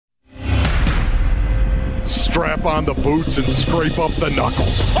strap on the boots and scrape up the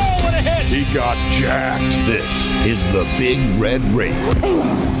knuckles. Oh, what a hit! He got jacked. This is the Big Red Rage,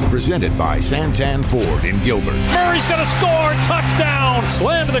 presented by Santan Ford in Gilbert. Murray's going to score! Touchdown!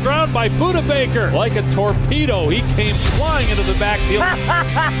 Slammed to the ground by Buda Baker. Like a torpedo, he came flying into the backfield.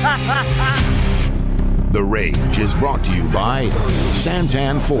 The Rage is brought to you by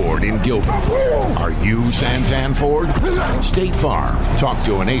Santan Ford in Gilbert. Are you Santan Ford? State Farm. Talk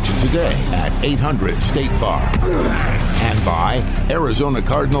to an agent today at 800-STATE-FARM. And by Arizona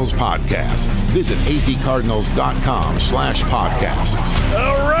Cardinals Podcasts. Visit azcardinals.com/podcasts.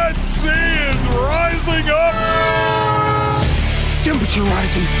 The Red Sea is rising up. Temperature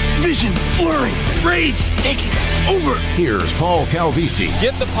rising, vision blurring, rage taking over. Here's Paul Calvisi.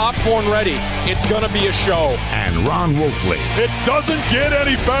 Get the popcorn ready. It's going to be a show. And Ron Wolfley. It doesn't get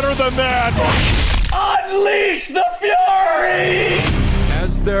any better than that. Unleash the fury!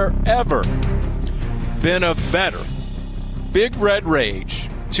 Has there ever been a better Big Red Rage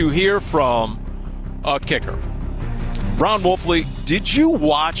to hear from a kicker? Ron Wolfley, did you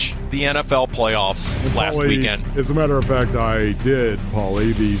watch the NFL playoffs last weekend? As a matter of fact, I did,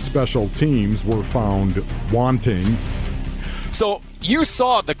 Paulie. The special teams were found wanting. So you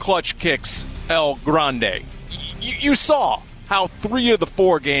saw the clutch kicks El Grande. You saw how 3 of the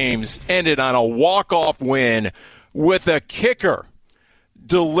 4 games ended on a walk-off win with a kicker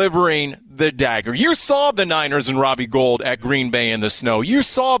delivering the dagger. You saw the Niners and Robbie Gould at Green Bay in the snow. You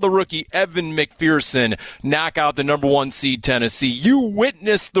saw the rookie Evan McPherson knock out the number 1 seed Tennessee. You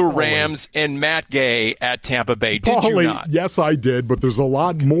witnessed the Rams and Matt Gay at Tampa Bay. Did you not? Yes, I did, but there's a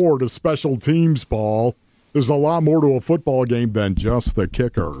lot more to special teams, Paul. There's a lot more to a football game than just the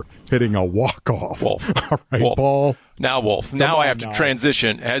kicker hitting a walk-off. Wolf. All right, Wolf. Paul. Now, Wolf, now I have to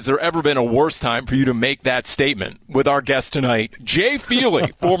transition. Has there ever been a worse time for you to make that statement with our guest tonight, Jay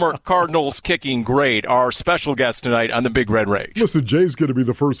Feely, former Cardinals kicking great, our special guest tonight on the Big Red Rage? Listen, Jay's going to be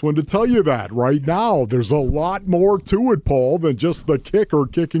the first one to tell you that right now. There's a lot more to it, Paul, than just the kicker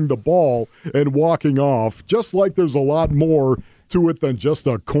kicking the ball and walking off, just like there's a lot more to it than just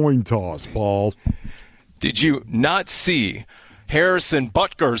a coin toss, Paul. Did you not see Harrison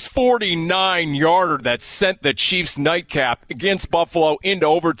Butker's 49-yarder that sent the Chiefs' nightcap against Buffalo into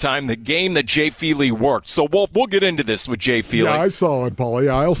overtime, the game that Jay Feely worked? So, Wolf, we'll get into this with Jay Feely. Yeah, I saw it, Paulie.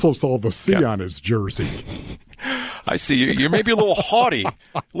 I also saw the C on his jersey. I see you. You're maybe a little haughty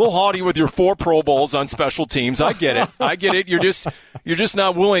with your 4 Pro Bowls on special teams. I get it. You're just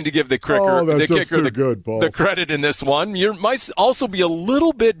not willing to give the kicker the credit in this one. You might also be a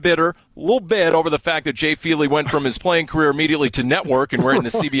little bit bitter, over the fact that Jay Feely went from his playing career immediately to network and wearing the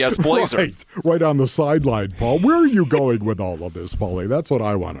CBS blazer. Right on the sideline, Paul. Where are you going with all of this, Paulie? That's what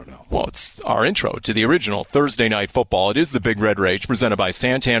I want to know. Well, it's our intro to the original Thursday Night Football. It is the Big Red Rage, presented by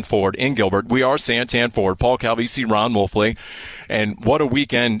Santan Ford in Gilbert. We are Santan Ford. Paul Calvisi, Ron Wolfley. And what a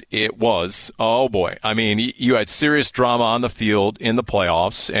weekend it was. Oh, boy. I mean, you had serious drama on the field in the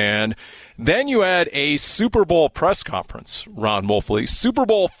playoffs, and then you had a Super Bowl press conference, Ron Wolfley. Super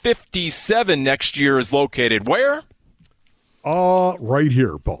Bowl 57 next year is located where? Right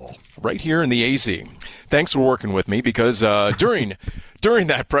here, Paul. Right here in the AZ. Thanks for working with me, because during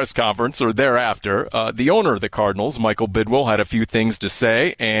that press conference or thereafter, the owner of the Cardinals, Michael Bidwill, had a few things to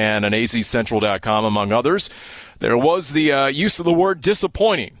say, and on azcentral.com, among others, there was the use of the word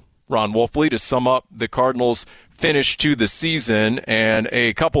disappointing, Ron Wolfley, to sum up the Cardinals' finish to the season, and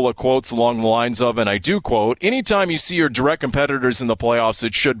a couple of quotes along the lines of, and I do quote, "Anytime you see your direct competitors in the playoffs,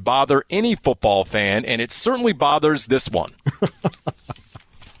 it should bother any football fan, and it certainly bothers this one."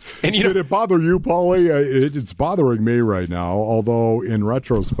 And did it bother you, Paulie? It's bothering me right now, although in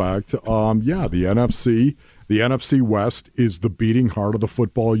retrospect, the NFC West is the beating heart of the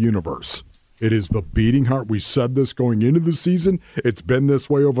football universe. It is the beating heart. We said this going into the season. It's been this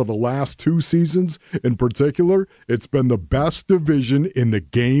way over the last 2 seasons. In particular, it's been the best division in the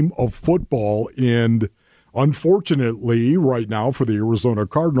game of football. And unfortunately, right now for the Arizona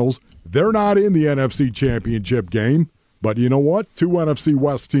Cardinals, they're not in the NFC Championship game. But you know what? 2 NFC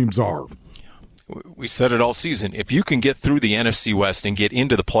West teams are. We said it all season. If you can get through the NFC West and get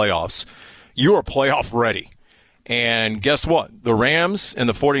into the playoffs, you are playoff ready. And guess what? The Rams and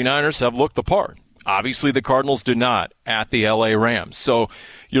the 49ers have looked the part. Obviously, the Cardinals did not at the L.A. Rams. So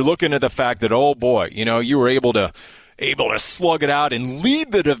you're looking at the fact that, oh, boy, you were able to slug it out and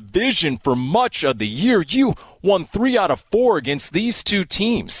lead the division for much of the year. You won 3 out of 4 against these 2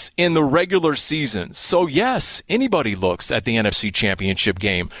 teams in the regular season. So, yes, anybody looks at the NFC Championship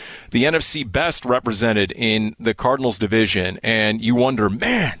game. The NFC best represented in the Cardinals division, and you wonder,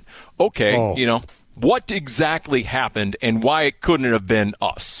 man, okay, What exactly happened and why it couldn't have been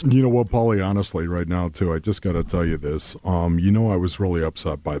us? You know what, Paulie, honestly, right now, too, I just got to tell you this. I was really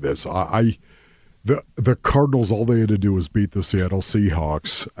upset by this. The Cardinals, all they had to do was beat the Seattle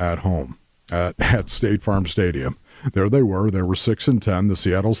Seahawks at home at State Farm Stadium. There they were. They were 6-10, the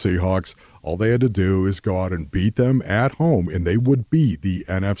Seattle Seahawks. All they had to do is go out and beat them at home, and they would be the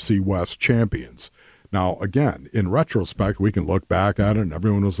NFC West champions. Now, again, in retrospect, we can look back at it, and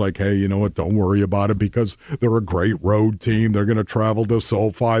everyone was like, hey, you know what, don't worry about it because they're a great road team. They're going to travel to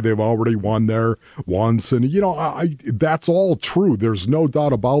SoFi. They've already won there once. And, that's all true. There's no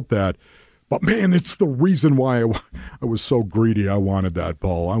doubt about that. But, man, it's the reason why I was so greedy. I wanted that,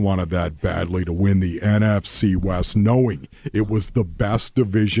 Paul. I wanted that badly to win the NFC West, knowing it was the best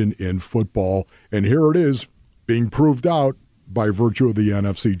division in football. And here it is being proved out by virtue of the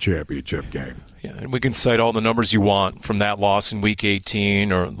NFC Championship game. Yeah, and we can cite all the numbers you want from that loss in Week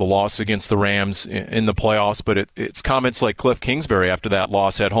 18 or the loss against the Rams in the playoffs, but it's comments like Cliff Kingsbury after that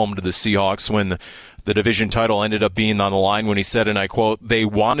loss at home to the Seahawks when the division title ended up being on the line when he said, and I quote, they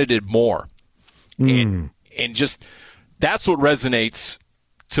wanted it more. And just that's what resonates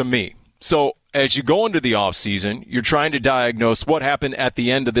to me. So as you go into the offseason, you're trying to diagnose what happened at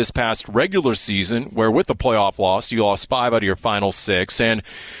the end of this past regular season, where with the playoff loss, you lost 5 out of your final 6. And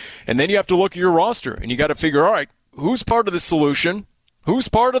then you have to look at your roster, and you got to figure, all right, who's part of the solution? Who's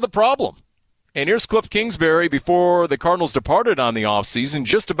part of the problem? And here's Cliff Kingsbury before the Cardinals departed on the offseason,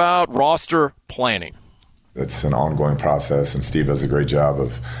 just about roster planning. It's an ongoing process, and Steve does a great job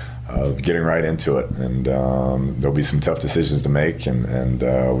of getting right into it. And there'll be some tough decisions to make, and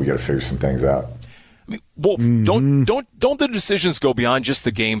we got to figure some things out. I mean, well, don't the decisions go beyond just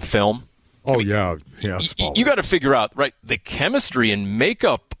the game film? Oh, yes. You got to figure out, right, the chemistry and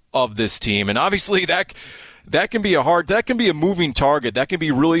makeup of this team, and obviously that can be a moving target. That can be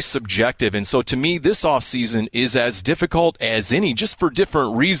really subjective. And so to me, this offseason is as difficult as any, just for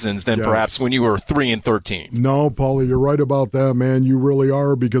different reasons than perhaps when you were 3-13. No, Paulie, you're right about that, man. You really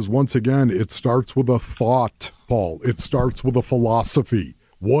are, because once again, it starts with a thought, Paul. It starts with a philosophy.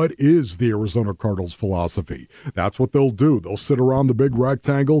 What is the Arizona Cardinals philosophy? That's what they'll do. They'll sit around the big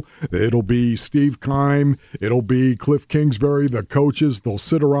rectangle. It'll be Steve Keim. It'll be Cliff Kingsbury, the coaches. They'll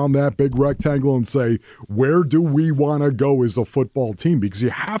sit around that big rectangle and say, where do we want to go as a football team? Because you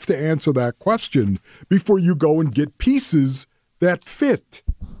have to answer that question before you go and get pieces that fit.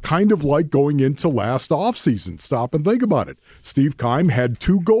 Kind of like going into last offseason. Stop and think about it. Steve Keim had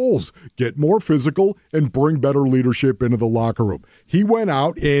 2 goals, get more physical and bring better leadership into the locker room. He went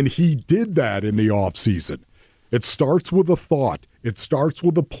out and he did that in the offseason. It starts with a thought. It starts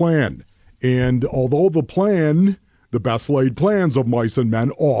with a plan. And although the best laid plans of mice and men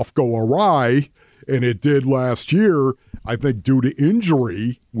oft go awry, and it did last year, I think due to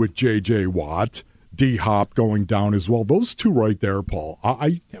injury with J.J. Watt, D-Hop going down as well. Those 2 right there, Paul.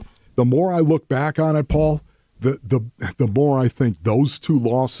 The more I look back on it, Paul, the more I think those 2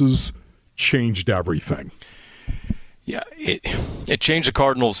 losses changed everything. Yeah, it changed the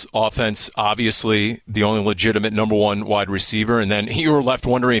Cardinals' offense, obviously, the only legitimate number 1 wide receiver, and then you were left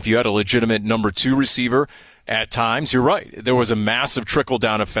wondering if you had a legitimate number 2 receiver at times. You're right. There was a massive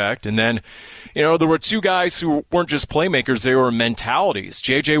trickle-down effect, and then there were 2 guys who weren't just playmakers, they were mentalities.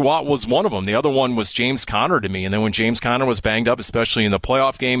 J.J. Watt was one of them. The other one was James Conner to me, and then when James Conner was banged up, especially in the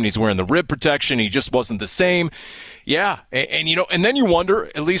playoff game, and he's wearing the rib protection, he just wasn't the same. Yeah, and then you wonder,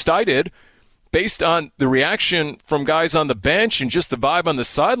 at least I did, based on the reaction from guys on the bench and just the vibe on the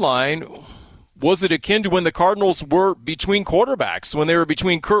sideline, was it akin to when the Cardinals were between quarterbacks, when they were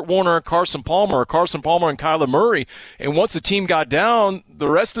between Kurt Warner and Carson Palmer, or Carson Palmer and Kyler Murray? And once the team got down, the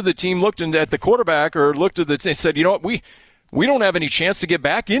rest of the team looked at the quarterback or looked at the team and said, you know what, we don't have any chance to get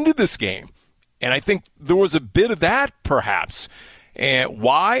back into this game. And I think there was a bit of that, perhaps. And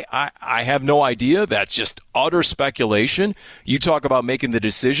why? I have no idea. That's just utter speculation. You talk about making the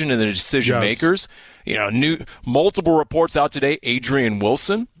decision and the decision makers. Multiple reports out today. Adrian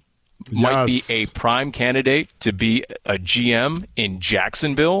Wilson might be a prime candidate to be a GM in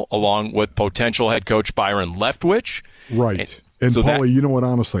Jacksonville, along with potential head coach Byron Leftwich. Right. And so Paulie, you know what,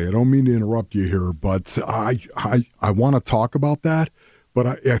 honestly, I don't mean to interrupt you here, but I want to talk about that. But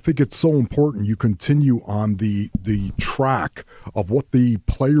I think it's so important you continue on the track of what the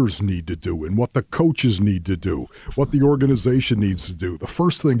players need to do and what the coaches need to do, what the organization needs to do. The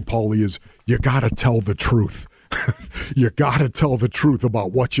first thing, Paulie, is you got to tell the truth. You got to tell the truth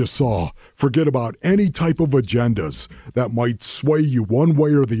about what you saw. Forget about any type of agendas that might sway you one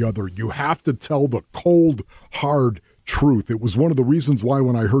way or the other. You have to tell the cold, hard truth. It was one of the reasons why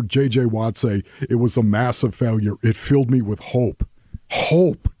when I heard J.J. Watt say it was a massive failure, it filled me with hope.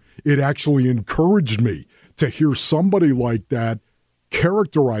 Hope. it actually encouraged me to hear somebody like that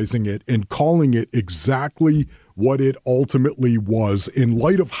characterizing it and calling it exactly what it ultimately was in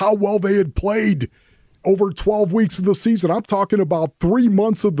light of how well they had played over 12 weeks of the season. I'm talking about 3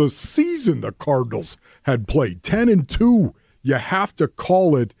 months of the season the Cardinals had played, 10-2. You have to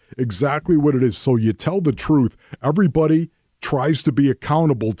call it exactly what it is so you tell the truth. Everybody tries to be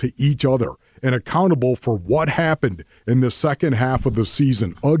accountable to each other and accountable for what happened in the second half of the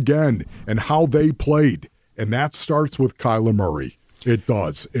season again and how they played. And that starts with Kyler Murray. It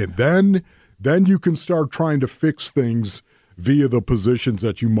does. And then you can start trying to fix things via the positions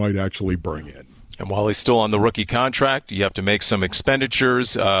that you might actually bring in. And while he's still on the rookie contract, you have to make some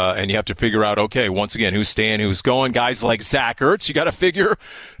expenditures, and you have to figure out, okay, once again, who's staying, who's going. Guys like Zach Ertz, you got to figure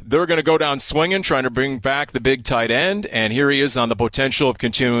they're going to go down swinging, trying to bring back the big tight end. And here he is on the potential of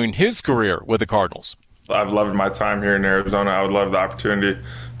continuing his career with the Cardinals. I've loved my time here in Arizona. I would love the opportunity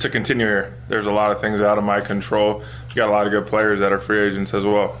to continue here. There's a lot of things out of my control. We got a lot of good players that are free agents as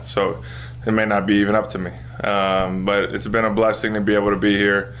well, so it may not be even up to me. But it's been a blessing to be able to be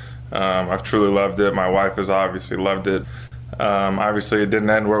here. I've truly loved it. My wife has obviously loved it. Obviously, it didn't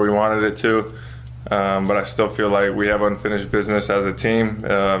end where we wanted it to, but I still feel like we have unfinished business as a team.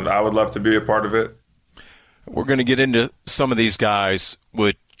 I would love to be a part of it. We're going to get into some of these guys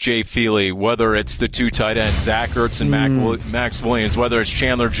with Jay Feely, whether it's the two tight ends, Zach Ertz and Max Williams, whether it's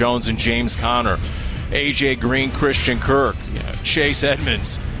Chandler Jones and James Conner, A.J. Green, Christian Kirk, Chase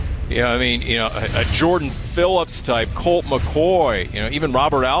Edmonds, a Jordan Phillips type, Colt McCoy, even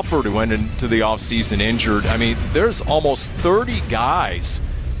Robert Alford, who went into the offseason injured. I mean, there's almost 30 guys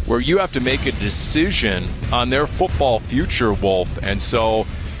where you have to make a decision on their football future, Wolf. And so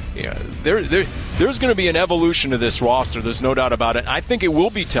there's going to be an evolution to this roster. There's no doubt about it. I think it will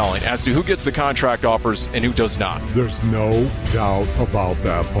be telling as to who gets the contract offers and who does not. There's no doubt about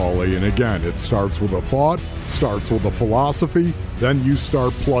that, Paulie. And again, it starts with a thought, starts with a philosophy, then you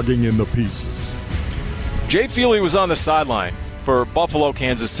start plugging in the pieces. Jay Feely was on the sideline for Buffalo,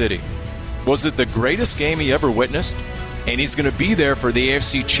 Kansas City. Was it the greatest game he ever witnessed? And he's going to be there for the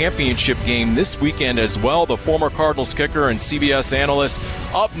AFC Championship game this weekend as well. The former Cardinals kicker and CBS analyst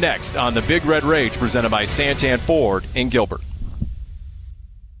up next on the Big Red Rage, presented by Santan Ford in Gilbert.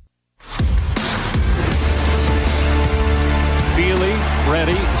 Feely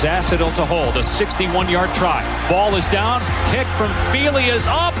ready. Zassadil to hold. A 61-yard try. Ball is down. Kick from Feely is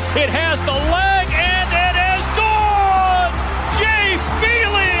up. It has the leg, and it is good! Jay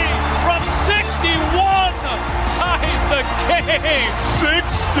Feely from 61 ties the game.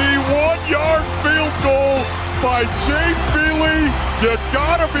 61-yard field goal by Jay Feely. You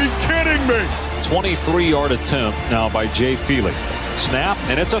gotta be kidding me. 23-yard attempt now by Jay Feely. Snap,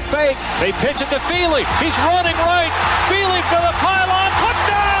 and it's a fake. They pitch it to Feely. He's running right. Feely for the pylon.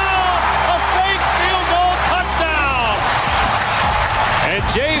 Touchdown! A fake field goal touchdown! And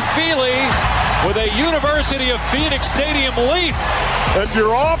Jay Feely with a University of Phoenix Stadium leap. If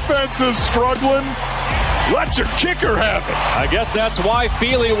your offense is struggling, let your kicker have it. I guess that's why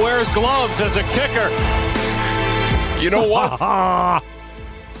Feely wears gloves as a kicker. You know what?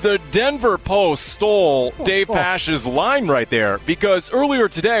 The Denver Post stole Dave Pasch's line right there, because earlier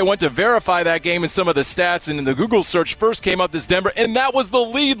today I went to verify that game and some of the stats, and in the Google search first came up this Denver, and that was the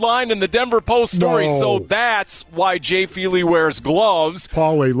lead line in the Denver Post story. No. So that's why Jay Feely wears gloves.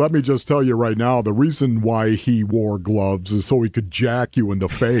 Paulie, let me just tell you right now, the reason why he wore gloves is so he could jack you in the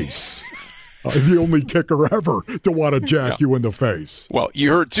face. The only kicker ever to want to jack you in the face. Well,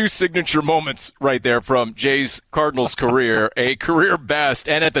 you heard two signature moments right there from Jay's Cardinals career, a career best,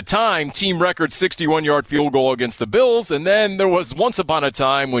 and at the time, team record 61-yard field goal against the Bills. And then there was once upon a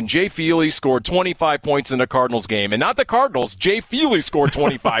time when Jay Feely scored 25 points in a Cardinals game. And not the Cardinals, Jay Feely scored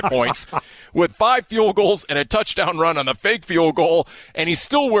 25 points with 5 field goals and a touchdown run on the fake field goal. And he's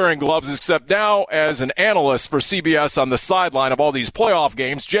still wearing gloves, except now as an analyst for CBS on the sideline of all these playoff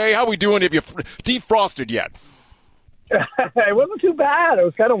games. Jay, how we doing? Have you defrosted yet? It wasn't too bad. It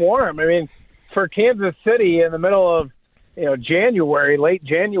was kind of warm. I mean, for Kansas City in the middle of January, late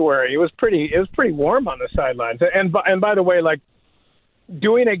January, it was pretty warm on the sidelines. And by the way, like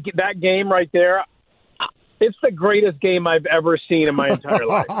doing that game right there, it's the greatest game I've ever seen in my entire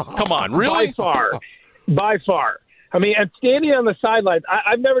life. Come on, really? By far. I mean, and standing on the sidelines,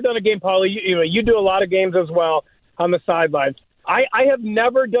 I've never done a game, Paulie. You do a lot of games as well on the sidelines. I have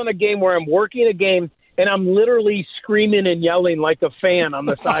never done a game where I'm working a game and I'm literally screaming and yelling like a fan on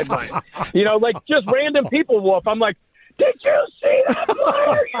the sideline. Like just random people, Wolf. I'm like, did you see that play?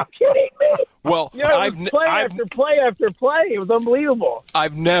 Are you kidding me? Well, play after play after play. It was unbelievable.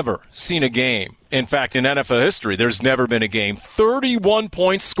 I've never seen a game In fact, in NFL history, there's never been a game 31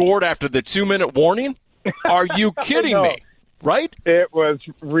 points scored after the 2-minute warning. Are you kidding me? Right? It was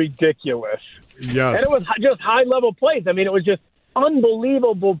ridiculous. Yes. And it was just high-level plays. I mean, it was just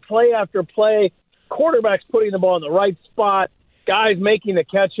unbelievable play after play, quarterbacks putting the ball in the right spot, guys making the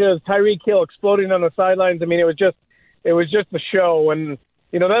catches, Tyreek Hill exploding on the sidelines. I mean, it was just a show. And,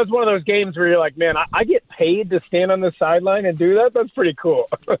 you know, that was one of those games where you're like, man, I get paid to stand on the sideline and do that? That's pretty cool.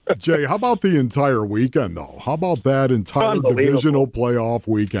 Jay, how about the entire weekend, though? How about that entire divisional playoff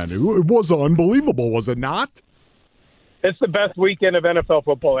weekend? It was unbelievable, was it not? It's the best weekend of NFL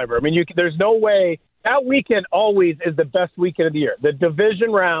football ever. I mean, there's no way. That weekend always is the best weekend of the year. The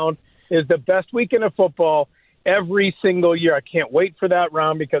division round is the best weekend of football every single year. I can't wait for that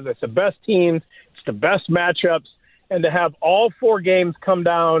round because it's the best teams, it's the best matchups, and to have all 4 games come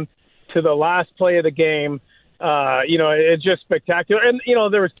down to the last play of the game, you know, it's just spectacular. And, you know,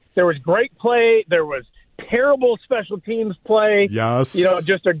 there was great play. There was terrible special teams play. Yes. You know,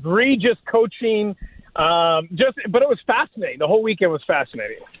 just egregious coaching. But it was fascinating. The whole weekend was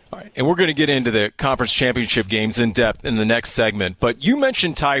fascinating. All right, and we're going to get into the conference championship games in depth in the next segment. But you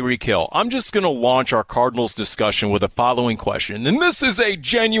mentioned Tyreek Hill. I'm just going to launch our Cardinals discussion with the following question. And this is a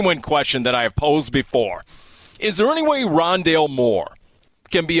genuine question that I have posed before. Is there any way Rondale Moore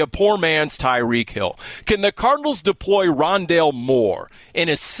can be a poor man's Tyreek Hill? Can the Cardinals deploy Rondale Moore in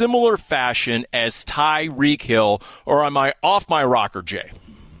a similar fashion as Tyreek Hill? Or am I off my rocker, Jay?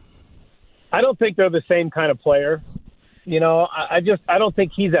 I don't think they're the same kind of player. You know, I don't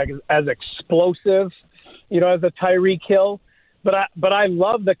think he's as explosive, you know, as a Tyreek Hill. But I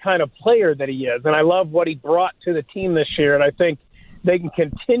love the kind of player that he is, and I love what he brought to the team this year. And I think they can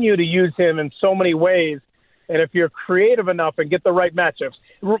continue to use him in so many ways. And if you're creative enough and get the right matchups,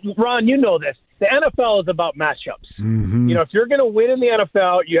 Ron, you know this. The NFL is about matchups. Mm-hmm. You know, if you're going to win in the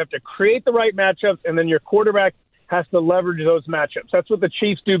NFL, you have to create the right matchups, and then your quarterback has to leverage those matchups. That's what the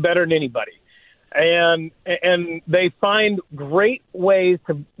Chiefs do better than anybody. And they find great ways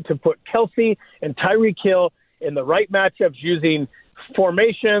to put Kelsey and Tyreek Hill in the right matchups using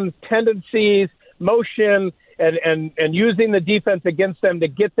formations, tendencies, motion, and using the defense against them to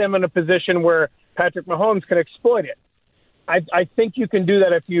get them in a position where Patrick Mahomes can exploit it. I think you can do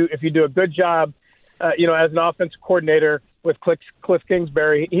that if you do a good job, you know, as an offensive coordinator with Cliff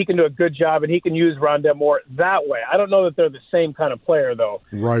Kingsbury. He can do a good job, and he can use Rondale Moore that way. I don't know that they're the same kind of player, though.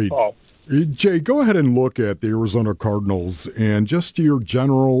 Right. Paul. Jay, go ahead and look at the Arizona Cardinals and just your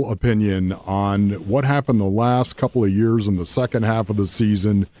general opinion on what happened the last couple of years in the second half of the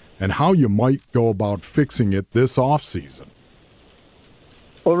season and how you might go about fixing it this offseason.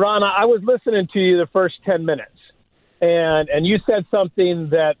 Well, Ron, I was listening to you the first 10 minutes, and you said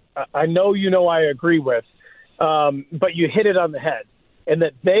something that I know I agree with, but you hit it on the head, and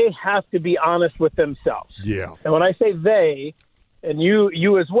that they have to be honest with themselves. Yeah. And when I say they, and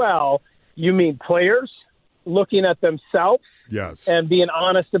you as well, you mean players looking at themselves, yes, and being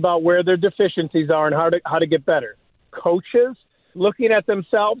honest about where their deficiencies are and how to get better. Coaches looking at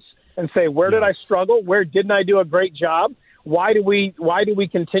themselves and say, where did I struggle? Where didn't I do a great job? Why do we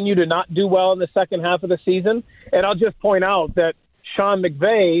continue to not do well in the second half of the season? And I'll just point out that Sean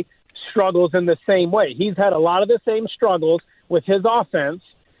McVay struggles in the same way. He's had a lot of the same struggles with his offense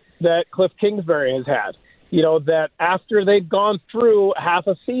that Cliff Kingsbury has had. You know, that after they've gone through half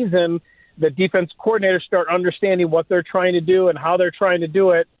a season, the defense coordinators start understanding what they're trying to do and how they're trying to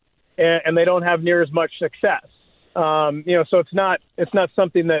do it, and they don't have near as much success. You know, so it's not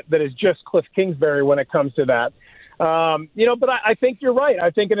something that is just Cliff Kingsbury when it comes to that. You know, but I think you're right.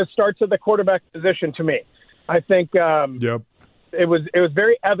 I think it starts at the quarterback position to me. I think it was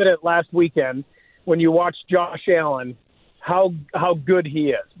very evident last weekend when you watched Josh Allen how good he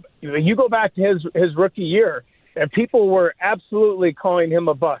is. You go back to his rookie year, and people were absolutely calling him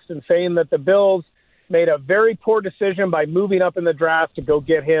a bust and saying that the Bills made a very poor decision by moving up in the draft to go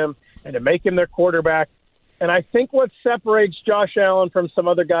get him and to make him their quarterback. And I think what separates Josh Allen from some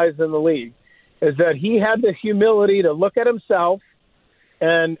other guys in the league is that he had the humility to look at himself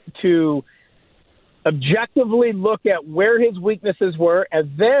and to objectively look at where his weaknesses were,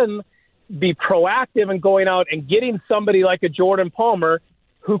 and then be proactive in going out and getting somebody like a Jordan Palmer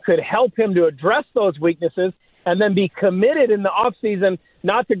who could help him to address those weaknesses, and then be committed in the offseason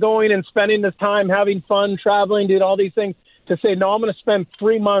not to going and spending his time having fun, traveling, doing all these things, to say, no, I'm going to spend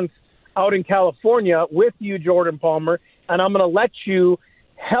 3 months out in California with you, Jordan Palmer, and I'm going to let you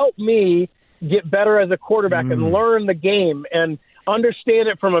help me get better as a quarterback and learn the game and understand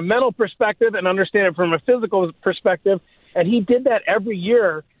it from a mental perspective and understand it from a physical perspective. And he did that every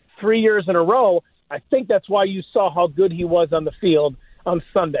year, 3 years in a row. I think that's why you saw how good he was on the field on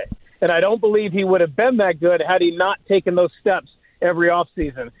Sunday. And I don't believe he would have been that good had he not taken those steps every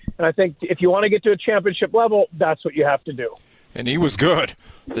offseason. And I think if you want to get to a championship level, that's what you have to do. And he was good.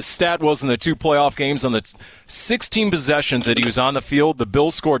 The stat was in the 2 playoff games on the 16 possessions that he was on the field, the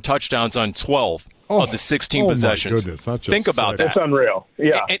Bills scored touchdowns on 12 of the 16 possessions. My goodness, think about that. It's unreal.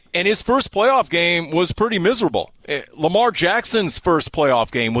 Yeah. And his first playoff game was pretty miserable. Lamar Jackson's first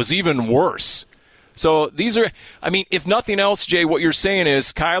playoff game was even worse. So these are, I mean, if nothing else, Jay, what you're saying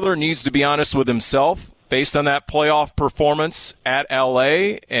is Kyler needs to be honest with himself based on that playoff performance at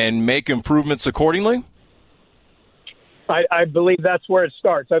L.A. and make improvements accordingly? I believe that's where it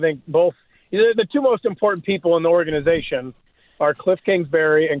starts. I think both the two most important people in the organization are Cliff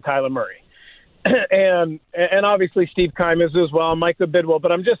Kingsbury and Kyler Murray. and obviously Steve Keim is as well, Micah Bidwell.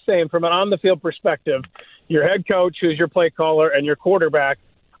 But I'm just saying, from an on-the-field perspective, your head coach, who's your play caller, and your quarterback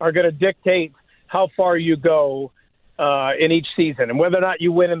are going to dictate how far you go in each season and whether or not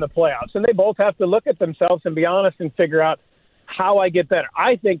you win in the playoffs. And they both have to look at themselves and be honest and figure out how I get better.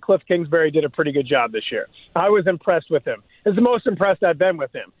 I think Cliff Kingsbury did a pretty good job this year. I was impressed with him. It's the most impressed I've been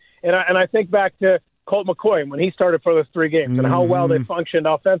with him. And I think back to Colt McCoy when he started for those 3 games and how well they functioned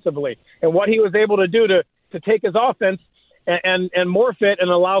offensively and what he was able to do to take his offense and morph it and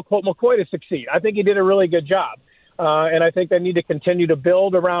allow Colt McCoy to succeed. I think he did a really good job. And I think they need to continue to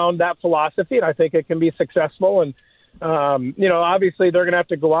build around that philosophy, and I think it can be successful. And, obviously they're going to have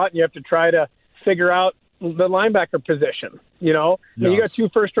to go out and you have to try to figure out the linebacker position. You got 2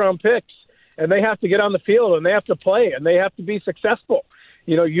 first-round picks, and they have to get on the field, and they have to play, and they have to be successful.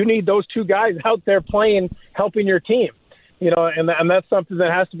 You need those 2 guys out there playing, helping your team. And that's something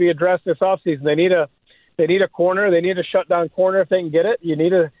that has to be addressed this offseason. They need a corner. They need a shutdown corner if they can get it. You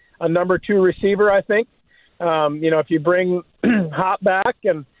need a number 2 receiver, I think. If you bring Hop back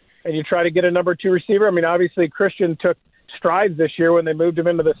and you try to get a number 2 receiver, I mean, obviously Christian took strides this year when they moved him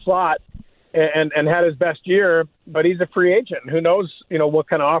into the slot and had his best year, but he's a free agent. Who knows, what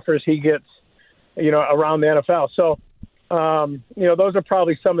kind of offers he gets, around the NFL. So, those are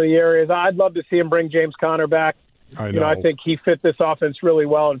probably some of the areas. I'd love to see him bring James Conner back. I think he fit this offense really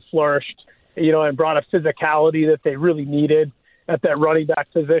well and flourished, and brought a physicality that they really needed at that running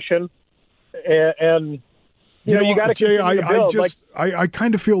back position. And you got to Jay, build. I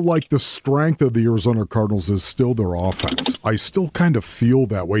kind of feel like the strength of the Arizona Cardinals is still their offense. I still kind of feel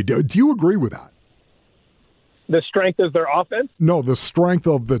that way. Do you agree with that? The strength is their offense? No, the strength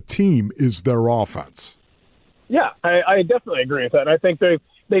of the team is their offense. Yeah, I definitely agree with that. I think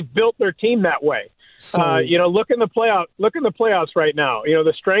they've built their team that way. So, look in the playoffs right now.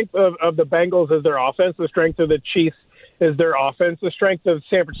 The strength of the Bengals is their offense. The strength of the Chiefs is their offense. The strength of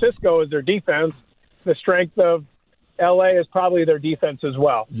San Francisco is their defense. The strength of L.A. is probably their defense as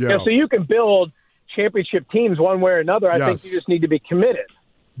well. Yeah. And so you can build championship teams one way or another. I think you just need to be committed.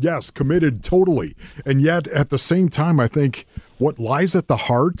 Yes, committed totally. And yet, at the same time, I think what lies at the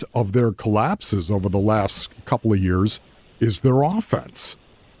heart of their collapses over the last couple of years is their offense.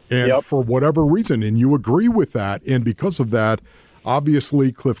 And for whatever reason, and you agree with that, and because of that,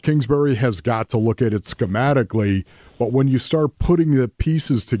 obviously Cliff Kingsbury has got to look at it schematically, but when you start putting the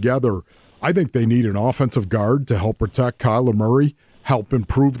pieces together, I think they need an offensive guard to help protect Kyler Murray, help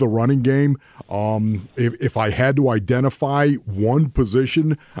improve the running game. If I had to identify one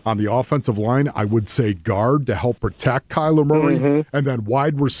position on the offensive line, I would say guard to help protect Kyler Murray, and then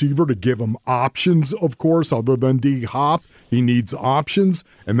wide receiver to give him options, of course, other than D-Hop. He needs options.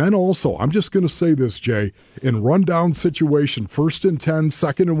 And then also, I'm just going to say this, Jay, in rundown situation, 1st and 10,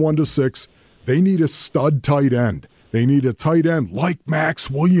 2nd and 1 to 6, they need a stud tight end. They need a tight end like Max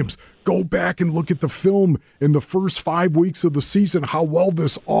Williams. Go back and look at the film in the first 5 weeks of the season, how well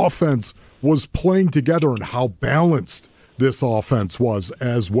this offense was playing together and how balanced this offense was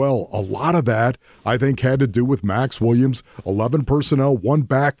as well. A lot of that, I think, had to do with Max Williams, 11 personnel, 1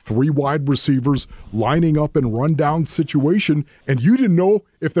 back, 3 wide receivers, lining up in rundown situation, and you didn't know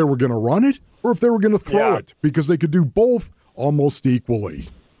if they were going to run it or if they were going to throw it, because they could do both almost equally.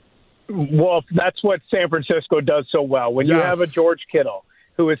 Well, that's what San Francisco does so well. When you have a George Kittle,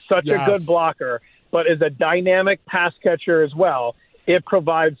 who is such a good blocker, but is a dynamic pass catcher as well, it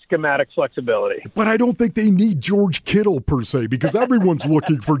provides schematic flexibility. But I don't think they need George Kittle per se, because everyone's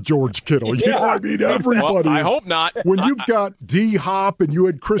looking for George Kittle. You know what I mean? Everybody. Well, I hope not. When you've got D-Hop and you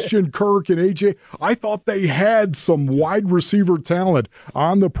had Christian Kirk and A.J., I thought they had some wide receiver talent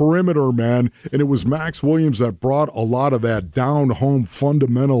on the perimeter, man, and it was Max Williams that brought a lot of that down-home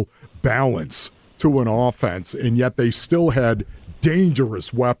fundamental balance to an offense, and yet they still had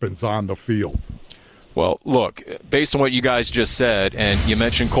dangerous weapons on the field. Well, look, based on what you guys just said, and you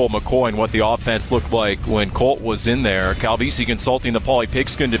mentioned Colt McCoy and what the offense looked like when Colt was in there, Calvisi Consulting, the Paulie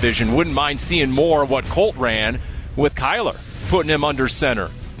Pigskin division, wouldn't mind seeing more of what Colt ran with Kyler, putting him under center,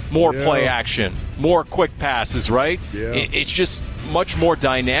 more play action, more quick passes, right? Yeah. It's just much more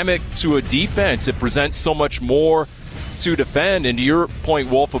dynamic to a defense. It presents so much more to defend. And to your point,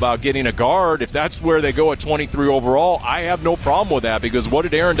 Wolf, about getting a guard, if that's where they go at 23 overall, I have no problem with that, because what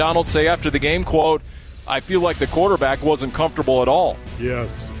did Aaron Donald say after the game? Quote, I feel like the quarterback wasn't comfortable at all.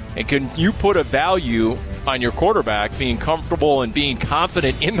 Yes. And can you put a value on your quarterback being comfortable and being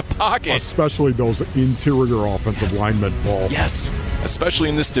confident in the pocket? Especially those interior offensive linemen, Paul. Yes, especially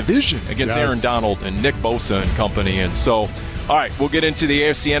in this division against Aaron Donald and Nick Bosa and company. And so, all right, we'll get into the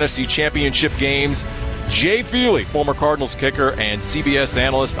AFC-NFC championship games. Jay Feely, former Cardinals kicker and CBS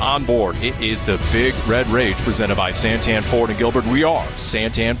analyst, on board. It is the Big Red Rage presented by Santan Ford and Gilbert. We are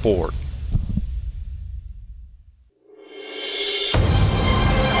Santan Ford.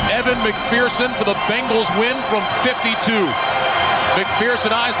 Evan McPherson for the Bengals win from 52. McPherson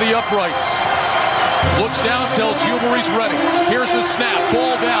eyes the uprights. Looks down, tells Huber he's ready. Here's the snap.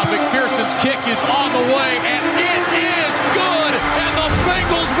 Ball down. McPherson's kick is on the way, and it is good. And the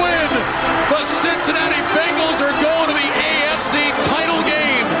Bengals win. The Cincinnati Bengals are going to the AFC title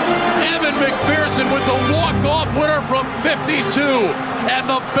game. Evan McPherson with the walk-off winner from 52. And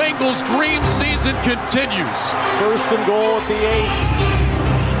the Bengals' dream season continues. First and goal at the 8.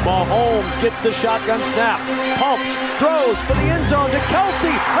 Mahomes gets the shotgun snap, pumps, throws for the end zone to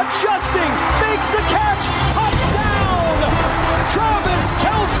Kelsey, adjusting, makes the catch, touchdown! Travis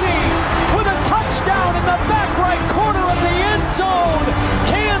Kelsey with a touchdown in the back right corner of the end zone.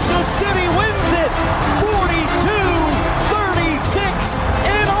 Kansas City wins it 42-36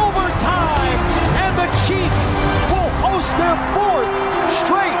 in overtime, and the Chiefs will host their 4th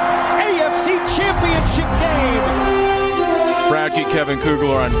straight AFC championship game. Bradkey, Kevin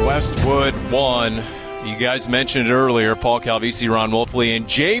Kugler on Westwood 1. You guys mentioned it earlier. Paul Calvisi, Ron Wolfley, and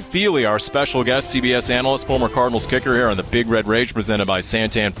Jay Feely, our special guest, CBS analyst, former Cardinals kicker, here on the Big Red Rage, presented by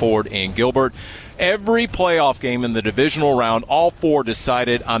Santan Ford and Gilbert. Every playoff game in the divisional round, all 4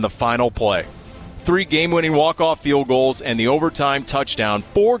 decided on the final play. 3 game-winning walk-off field goals and the overtime touchdown.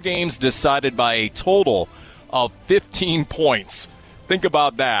 4 games decided by a total of 15 points. Think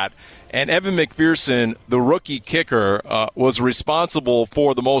about that. And Evan McPherson, the rookie kicker, was responsible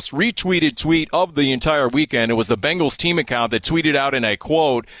for the most retweeted tweet of the entire weekend. It was the Bengals team account that tweeted out in a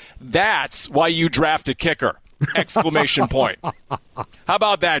quote, "That's why you draft a kicker!" Exclamation point. How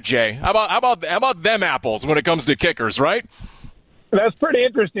about that, Jay? How about them apples when it comes to kickers, right? That's pretty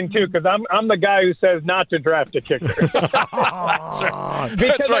interesting, too, because I'm the guy who says not to draft a kicker. That's right.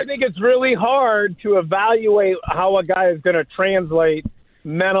 Because I think it's really hard to evaluate how a guy is going to translate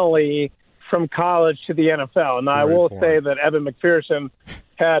mentally from college to the NFL. Now, I will say that Evan McPherson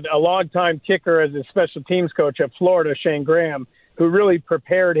had a longtime kicker as his special teams coach at Florida, Shane Graham, who really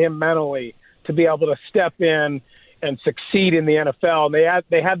prepared him mentally to be able to step in and succeed in the NFL. And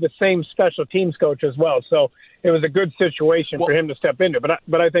they had the same special teams coach as well. So it was a good situation for him to step into. But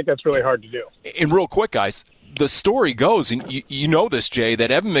I think that's really hard to do. And real quick, guys, the story goes, and you know this, Jay,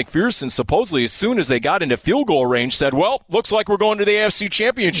 that Evan McPherson supposedly, as soon as they got into field goal range, said, well, looks like we're going to the AFC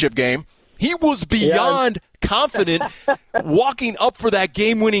championship game. He was beyond confident walking up for that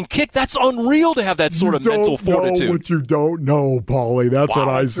game-winning kick. That's unreal to have that sort of mental fortitude. You know what you don't know, Paulie. That's what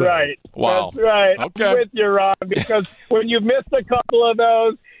I say. That's right. Wow. That's right. Okay. I'm with you, Ron, because when you've missed a couple of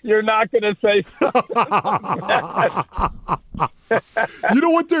those, you're not going to say something. You know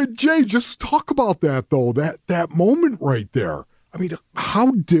what, there, Jay? Just talk about that, though. That moment right there. I mean,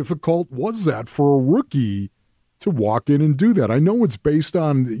 how difficult was that for a rookie to walk in and do that? I know it's based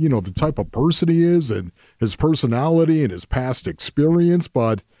on, the type of person he is and his personality and his past experience,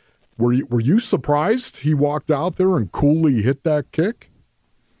 but were you surprised he walked out there and coolly hit that kick?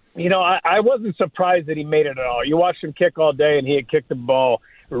 I wasn't surprised that he made it at all. You watched him kick all day, and he had kicked the ball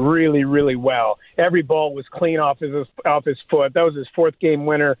really, really well. Every ball was clean off his foot. That was his 4th game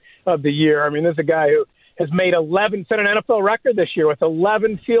winner of the year. I mean, this is a guy who has made 11, set an NFL record this year with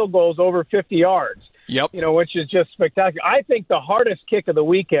 11 field goals over 50 yards. Yep. Which is just spectacular. I think the hardest kick of the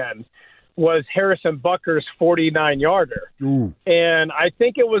weekend was Harrison Butker's 49-yarder. Ooh. And I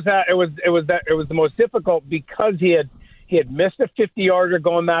think it was the most difficult because he had missed a 50-yarder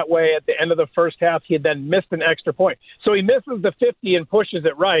going that way at the end of the first half. He had then missed an extra point. So he misses the 50 and pushes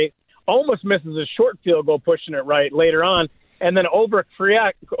it right, almost misses a short field goal pushing it right later on, and then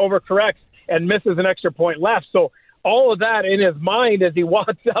overcorrects and misses an extra point left. So all of that in his mind as he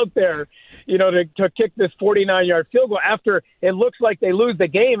walks out there, to kick this 49-yard field goal after it looks like they lose the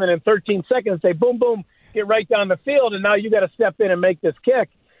game, and in 13 seconds they boom, boom, get right down the field, and now you got to step in and make this kick.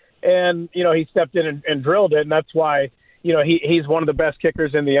 And, he stepped in and drilled it, and that's why, he's one of the best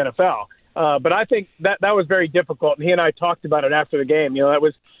kickers in the NFL. But I think that was very difficult, and he and I talked about it after the game. That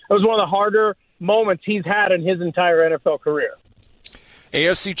was one of the harder moments he's had in his entire NFL career.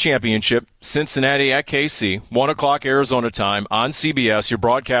 AFC Championship, Cincinnati at KC, 1 o'clock Arizona time on CBS. Your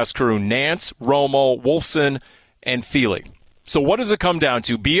broadcast crew, Nance, Romo, Wolfson, and Feely. So what does it come down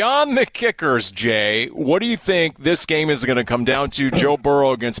to? Beyond the kickers, Jay, what do you think this game is going to come down to? Joe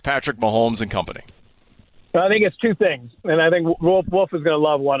Burrow against Patrick Mahomes and company. I think it's two things, and I think Wolf is going to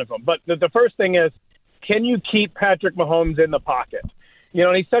love one of them. But the first thing is, can you keep Patrick Mahomes in the pocket?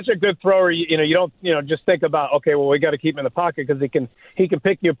 And he's such a good thrower. You don't just think about, okay, well, we got to keep him in the pocket because he can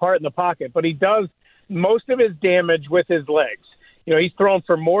pick you apart in the pocket. But he does most of his damage with his legs. He's thrown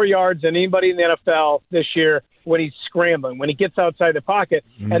for more yards than anybody in the NFL this year when he's scrambling, when he gets outside the pocket.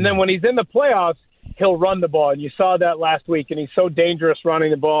 And then when he's in the playoffs, he'll run the ball. And you saw that last week, and he's so dangerous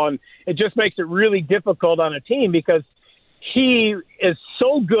running the ball. And it just makes it really difficult on a team because he is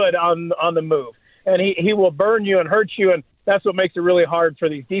so good on the move. And he will burn you and hurt you, and that's what makes it really hard for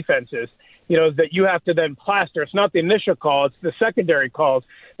these defenses, is that you have to then plaster. It's not the initial call, it's the secondary calls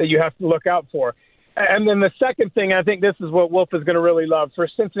that you have to look out for. And then the second thing, I think this is what Wolf is going to really love. For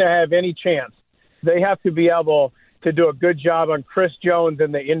Cincinnati to have any chance, they have to be able to do a good job on Chris Jones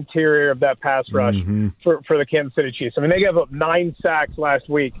in the interior of that pass rush for the Kansas City Chiefs. I mean, they gave up 9 sacks last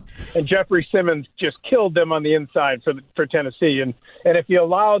week, and Jeffrey Simmons just killed them on the inside for Tennessee. And if you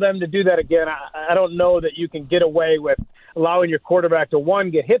allow them to do that again, I don't know that you can get away with allowing your quarterback to,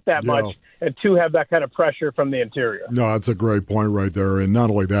 1, get hit that much, and 2, have that kind of pressure from the interior. No, that's a great point right there. And not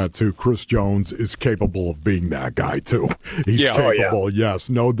only that, too, Chris Jones is capable of being that guy, too. He's capable, yes,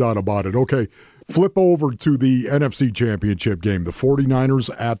 no doubt about it. Okay, flip over to the NFC Championship game, the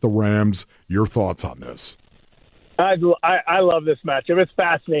 49ers at the Rams. Your thoughts on this? I love this matchup. It's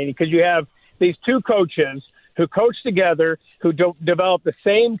fascinating because you have these two coaches who coach together, who developed the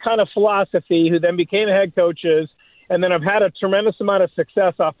same kind of philosophy, who then became head coaches, and then have had a tremendous amount of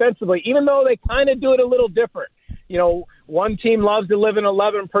success offensively, even though they kind of do it a little different. One team loves to live in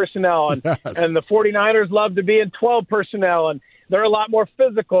 11 personnel, and the 49ers love to be in 12 personnel, and they're a lot more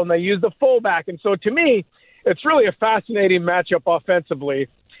physical, and they use the fullback. And so to me, it's really a fascinating matchup offensively.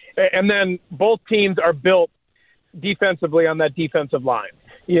 And then both teams are built defensively on that defensive line.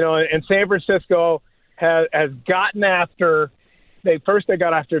 And San Francisco has gotten after – they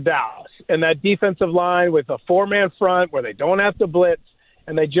got after Dallas. And that defensive line with a 4-man front where they don't have to blitz,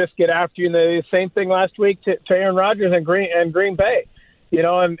 and they just get after you. And they did the same thing last week to Aaron Rodgers and Green Bay.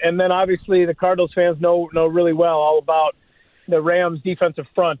 And then obviously the Cardinals fans know really well all about the Rams defensive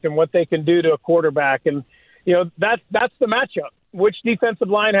front and what they can do to a quarterback. And, that's the matchup. Which defensive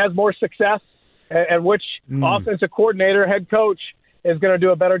line has more success and which offensive coordinator, head coach is going to do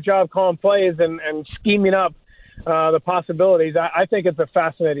a better job calling plays and scheming up the possibilities. I think it's a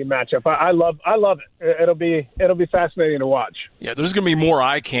fascinating matchup. I love it. It'll be fascinating to watch. Yeah, there's going to be more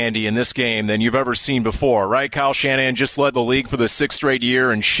eye candy in this game than you've ever seen before, right? Kyle Shanahan just led the league for the 6th straight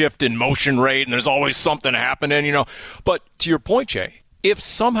year in shift and motion rate, and there's always something happening, But to your point, Jay, if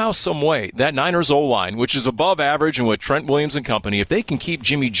somehow, some way, that Niners O-line, which is above average and with Trent Williams and company, if they can keep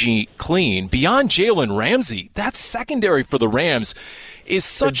Jimmy G clean, beyond Jalen Ramsey, that secondary for the Rams is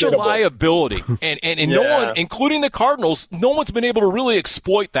such a liability. And no one, including the Cardinals, no one's been able to really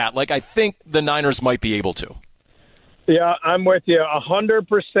exploit that like I think the Niners might be able to. Yeah, I'm with you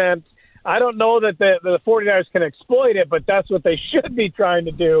 100%. I don't know that the 49ers can exploit it, but that's what they should be trying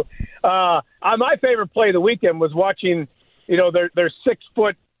to do. My favorite play of the weekend was watching – their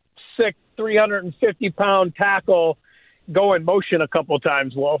 6'6", 350-pound tackle go in motion a couple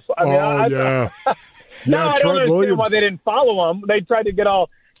times, Wolf. I don't understand why they didn't follow him. They tried to get all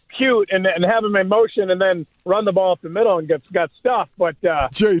cute and have him in motion and then run the ball up the middle and got stuffed. But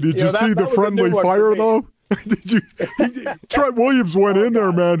Jay, did you see the friendly fire though? Trent Williams went in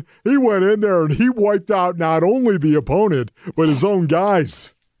there, man. He went in there and he wiped out not only the opponent but his own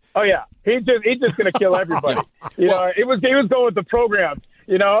guys. Oh yeah, he's just going to kill everybody. He was going with the program.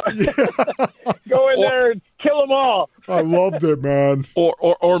 Go in there and kill them all. I loved it, man.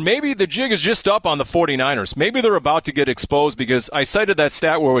 Or maybe the jig is just up on the 49ers. Maybe they're about to get exposed because I cited that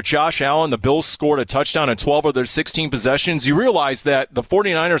stat where with Josh Allen, the Bills scored a touchdown in 12 of their 16 possessions. You realize that the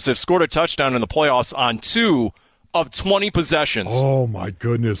 49ers have scored a touchdown in the playoffs on 2 of 20 possessions. Oh, my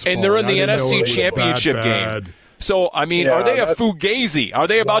goodness. And they're in the NFC Championship game. So, are they a fugazi? Are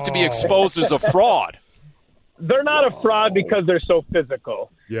they about to be exposed as a fraud? they're not a fraud because they're so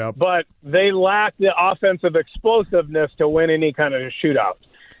physical. Yeah. But they lack the offensive explosiveness to win any kind of shootout.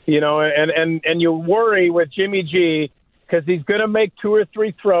 And you worry with Jimmy G because he's going to make 2 or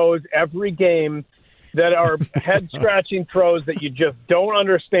 3 throws every game that are head-scratching throws that you just don't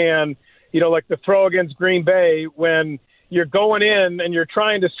understand. Like the throw against Green Bay when you're going in and you're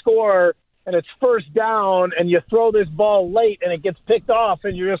trying to score and it's first down and you throw this ball late and it gets picked off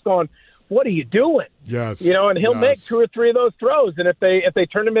and you're just going, what are you doing? Yes. And he'll make 2 or 3 of those throws. And if they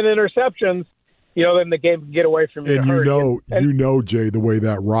turn them into interceptions, then the game can get away from you. And Jay, the way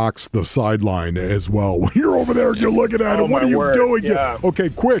that rocks the sideline as well. When you're over there and you're looking at it, what are you doing? Yeah. Okay,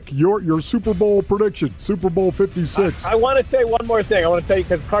 quick, your Super Bowl prediction, Super Bowl 56. I want to say one more thing. I want to tell you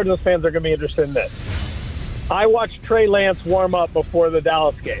because Cardinals fans are going to be interested in this. I watched Trey Lance warm up before the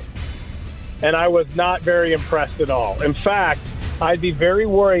Dallas game, and I was not very impressed at all. In fact, I'd be very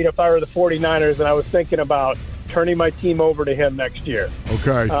worried if I were the 49ers and I was thinking about turning my team over to him next year.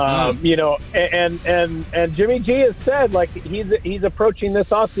 Okay. And Jimmy G has said, like, he's approaching this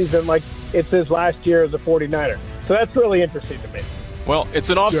offseason like it's his last year as a 49er. So that's really interesting to me. Well, it's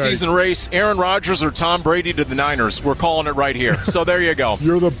an off-season race. Aaron Rodgers or Tom Brady to the Niners. We're calling it right here. So there you go.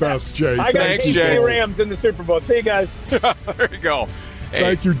 You're the best, Jay. I got Thanks, Jay. Rams in the Super Bowl. See you guys. There you go. Hey,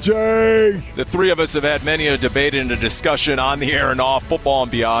 thank you, Jay. The three of us have had many a debate and a discussion on the air and off, football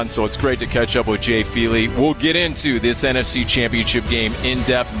and beyond, so it's great to catch up with Jay Feely. We'll get into this NFC Championship game in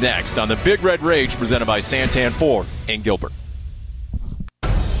depth next on the Big Red Rage presented by Santan Ford in Gilbert.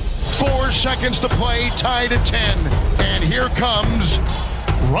 4 seconds to play, tied at 10. And here comes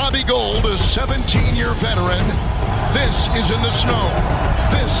Robbie Gould, a 17-year veteran. This is in the snow.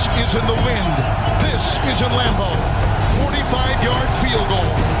 This is in the wind. This is in Lambeau. 45-yard field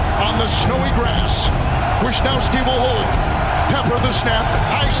goal on the snowy grass. Wisnowski will hold. Pepper the snap.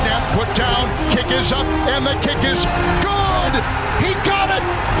 High snap. Put down. Kick is up. And the kick is good. He got it.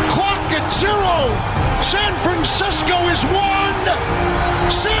 Clock at 0. San Francisco is 1.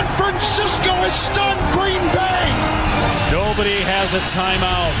 San Francisco has stunned Green Bay. Nobody has a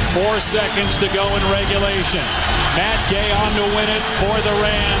timeout. 4 seconds to go in regulation. Matt Gay on to win it for the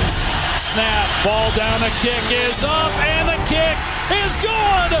Rams. Snap, ball down, the kick is up, and the kick is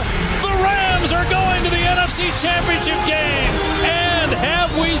good! The Rams are going to the NFC Championship game! And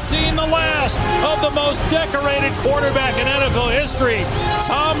have we seen the last of the most decorated quarterback in NFL history?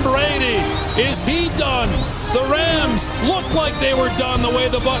 Tom Brady. Is he done? The Rams look like they were done the way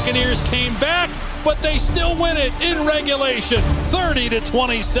the Buccaneers came back, but they still win it in regulation,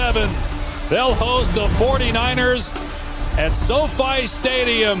 30-27. They'll host the 49ers at SoFi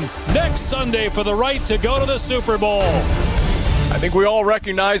Stadium next Sunday for the right to go to the Super Bowl. I think we all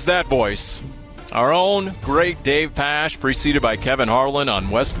recognize that voice. Our own great Dave Pasch, preceded by Kevin Harlan on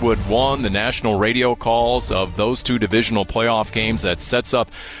Westwood One, the national radio calls of those 2 divisional playoff games that sets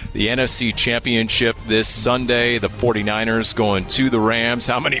up the NFC Championship this Sunday. The 49ers going to the Rams.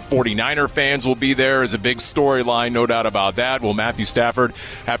 How many 49er fans will be there is a big storyline, no doubt about that. Will Matthew Stafford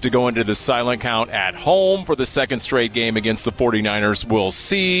have to go into the silent count at home for the second straight game against the 49ers? We'll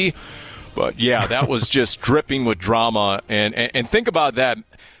see. But, yeah, that was just dripping with drama. And think about that.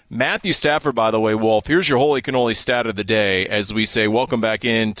 Matthew Stafford, by the way, Wolf, here's your holy cannoli stat of the day as we say welcome back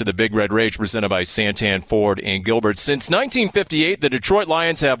into the Big Red Rage presented by Santan Ford in Gilbert. Since 1958, the Detroit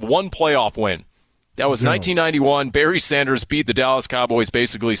Lions have 1 playoff win. That was 1991. Barry Sanders beat the Dallas Cowboys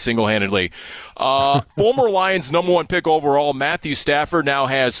basically single-handedly. Former Lions number 1 pick overall, Matthew Stafford, now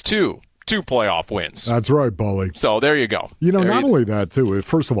has 2 playoff wins. That's right, Bully. So there you go. Not only that, too.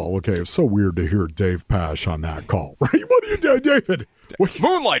 First of all, okay, it's so weird to hear Dave Pasch on that call. Right? What are you doing, David?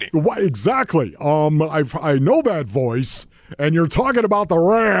 Moonlighting. Why, exactly. I know that voice, and you're talking about the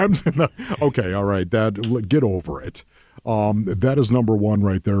Rams. Okay, all right, Dad, get over it. That is number 1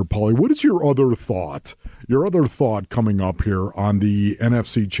 right there, Paulie. What is your other thought? Your other thought coming up here on the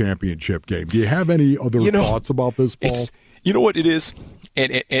NFC Championship game? Do you have any other thoughts about this, Paul? You know what it is?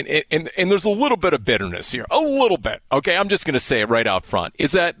 And there's a little bit of bitterness here. A little bit. Okay, I'm just going to say it right out front.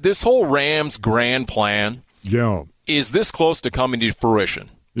 Is that this whole Rams grand plan is this close to coming to fruition?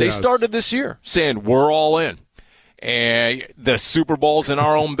 They started this year saying, we're all in. And the Super Bowl's in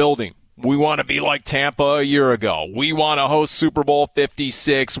our own building. We want to be like Tampa a year ago. We want to host Super Bowl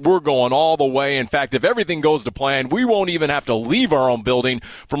 56. We're going all the way. In fact, if everything goes to plan, we won't even have to leave our own building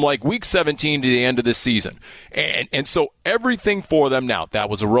from like week 17 to the end of the season. And so everything for them now, that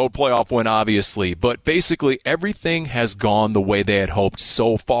was a road playoff win, obviously, but basically everything has gone the way they had hoped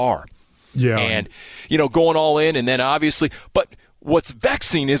so far. Yeah. And, going all in and then obviously, but What's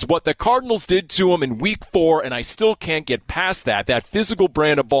vexing is what the Cardinals did to him in Week 4, and I still can't get past that physical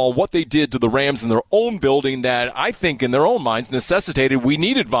brand of ball, what they did to the Rams in their own building that I think in their own minds necessitated we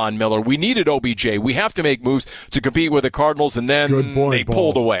needed Von Miller, we needed OBJ, we have to make moves to compete with the Cardinals, and then they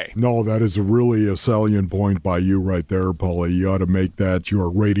pulled away. No, that is really a salient point by you right there, Paulie. You ought to make that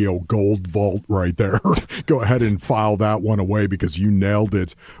your radio gold vault right there. Go ahead and file that one away because you nailed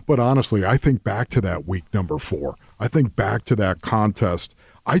it. But honestly, I think back to that week number 4. I think back to that contest.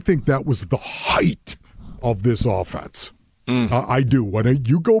 I think that was the height of this offense. I do. When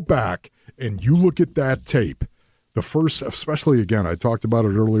you go back and you look at that tape, the first, especially again, I talked about it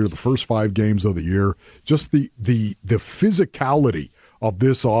earlier, the first 5 games of the year, just the physicality of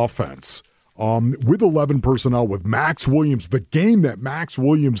this offense with 11 personnel, with Max Williams, the game that Max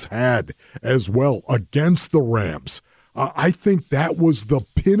Williams had as well against the Rams. I think that was the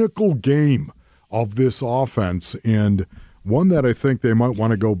pinnacle game of this offense, and one that I think they might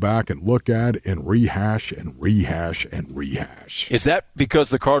want to go back and look at and rehash and rehash and rehash. Is that because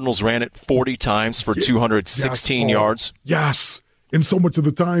the Cardinals ran it 40 times for 216 yards? Yes. And so much of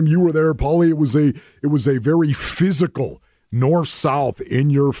the time you were there, Paulie, it was a very physical north-south,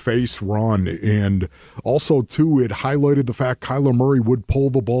 in-your-face run. And also, too, it highlighted the fact Kyler Murray would pull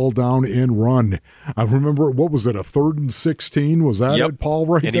the ball down and run. I remember, what was it, a 3rd and 16? Was that it, Paul,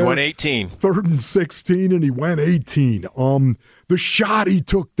 right and there? He went 18. 3rd and 16, and he went 18. The shot he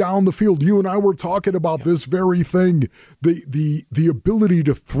took down the field, you and I were talking about this very thing, the ability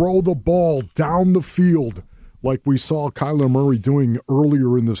to throw the ball down the field like we saw Kyler Murray doing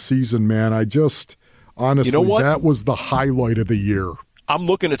earlier in the season, man. Honestly, you know what? That was the highlight of the year. I'm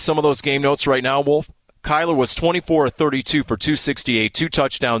looking at some of those game notes right now, Wolf. Kyler was 24 of 32 for 268, 2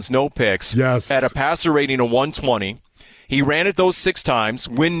 touchdowns, no picks. Yes. Had a passer rating of 120. He ran it those 6 times.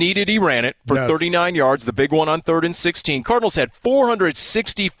 When needed, he ran it for 39 yards, the big one on 3rd and 16. Cardinals had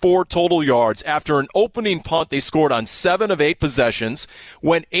 464 total yards. After an opening punt, they scored on 7 of 8 possessions,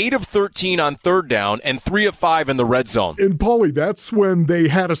 went 8 of 13 on 3rd down, and 3 of 5 in the red zone. And, Paulie, that's when they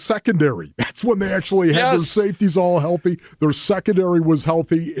had a secondary. That's when they actually had their safeties all healthy. Their secondary was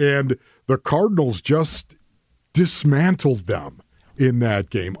healthy, and the Cardinals just dismantled them in that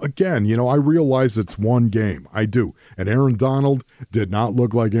game. Again, I realize it's one game. I do. And Aaron Donald did not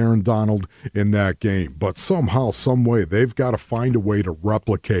look like Aaron Donald in that game. But somehow, some way, they've got to find a way to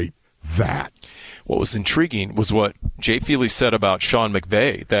replicate that. What was intriguing was what Jay Feely said about Sean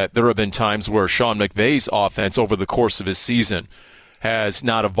McVay, that there have been times where Sean McVay's offense over the course of his season has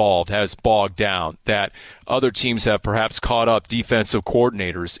not evolved, has bogged down, that other teams have perhaps caught up defensive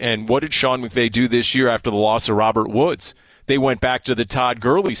coordinators. And what did Sean McVay do this year after the loss of Robert Woods? They went back to the Todd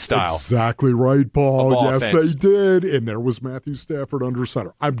Gurley style. Exactly right, Paul. Yes, offense. they did. And there was Matthew Stafford under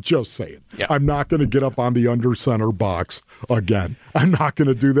center. I'm just saying. Yeah. I'm not going to get up on the under center box again. I'm not going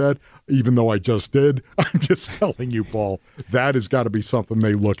to do that, even though I just did. I'm just telling you, Paul, that has got to be something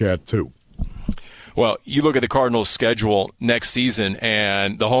they look at too. Well, you look at the Cardinals' schedule next season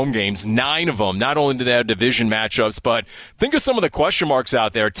and the home games, 9 of them. Not only do they have division matchups, but think of some of the question marks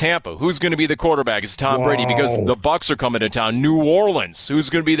out there. Tampa, who's going to be the quarterback? Is Tom Brady? Because the Bucs are coming to town. New Orleans, who's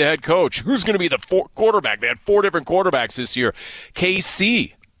going to be the head coach? Who's going to be the quarterback? They had 4 different quarterbacks this year.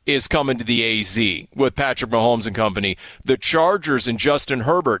 KC is coming to the AZ with Patrick Mahomes and company. The Chargers and Justin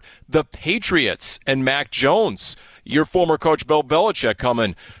Herbert. The Patriots and Mac Jones. Your former coach Bill Belichick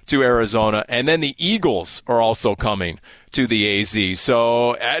coming to Arizona, and then the Eagles are also coming to the AZ.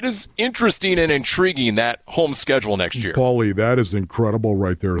 So that is interesting and intriguing, that home schedule next year. Paulie, that is incredible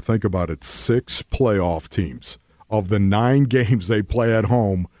right there. Think about it. 6 playoff teams. Of the 9 games they play at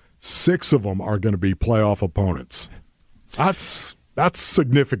home, 6 of them are going to be playoff opponents. That's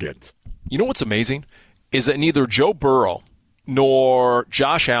significant. You know what's amazing is that neither Joe Burrow nor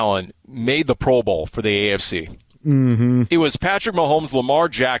Josh Allen made the Pro Bowl for the AFC. Mm-hmm. It was Patrick Mahomes, Lamar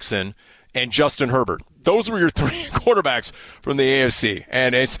Jackson, and Justin Herbert. Those were your 3 quarterbacks from the AFC.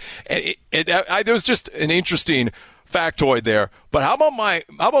 And it was just an interesting factoid there. But how about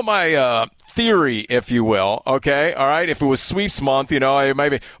my theory, if you will? Okay, all right. If it was sweeps month, it might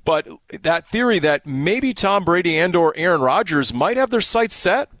be. But that theory that maybe Tom Brady and/or Aaron Rodgers might have their sights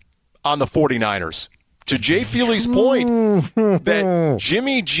set on the 49ers. To Jay Feely's point, that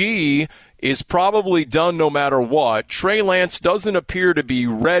Jimmy G is probably done no matter what. Trey Lance doesn't appear to be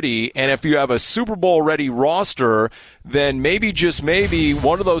ready, and if you have a Super Bowl ready roster, then maybe, just maybe,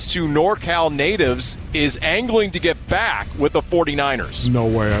 one of those 2 NorCal natives is angling to get back with the 49ers. No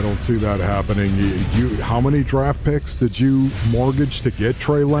way, I don't see that happening. How many draft picks did you mortgage to get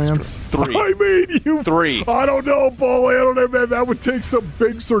Trey Lance? 3. I mean, 3. I don't know, Paulie. I don't know, man. That would take some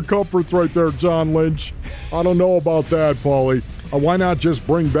big circumference right there, John Lynch. I don't know about that, Paulie. Why not just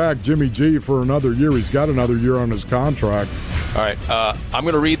bring back Jimmy G for another year? He's got another year on his contract. All right, I'm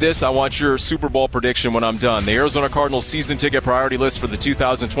going to read this. I want your Super Bowl prediction when I'm done. The Arizona Cardinals season ticket priority list for the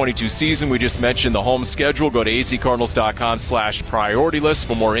 2022 season. We just mentioned the home schedule. Go to azcardinals.com/priority list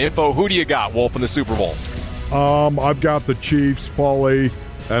for more info. Who do you got, Wolf, in the Super Bowl? I've got the Chiefs, Paulie,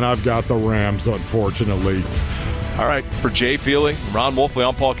 and I've got the Rams, unfortunately. All right, for Jay Feely, Ron Wolfley,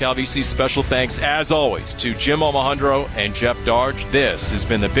 I'm Paul Calvisi. Special thanks, as always, to Jim Omahundro and Jeff Darge. This has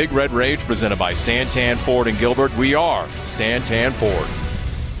been the Big Red Rage presented by Santan Ford and Gilbert. We are Santan Ford.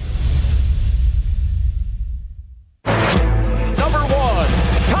 Number 1,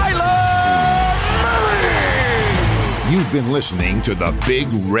 Kyler Murray. You've been listening to the Big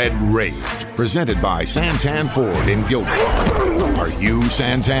Red Rage, presented by Santan Ford in Gilbert. Are you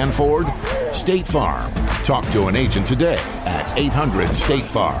Santan Ford? State Farm. Talk to an agent today at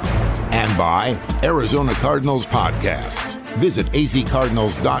 800-STATE-FARM. And by Arizona Cardinals Podcasts. Visit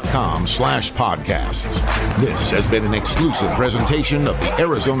azcardinals.com/podcasts. This has been an exclusive presentation of the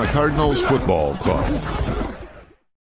Arizona Cardinals Football Club.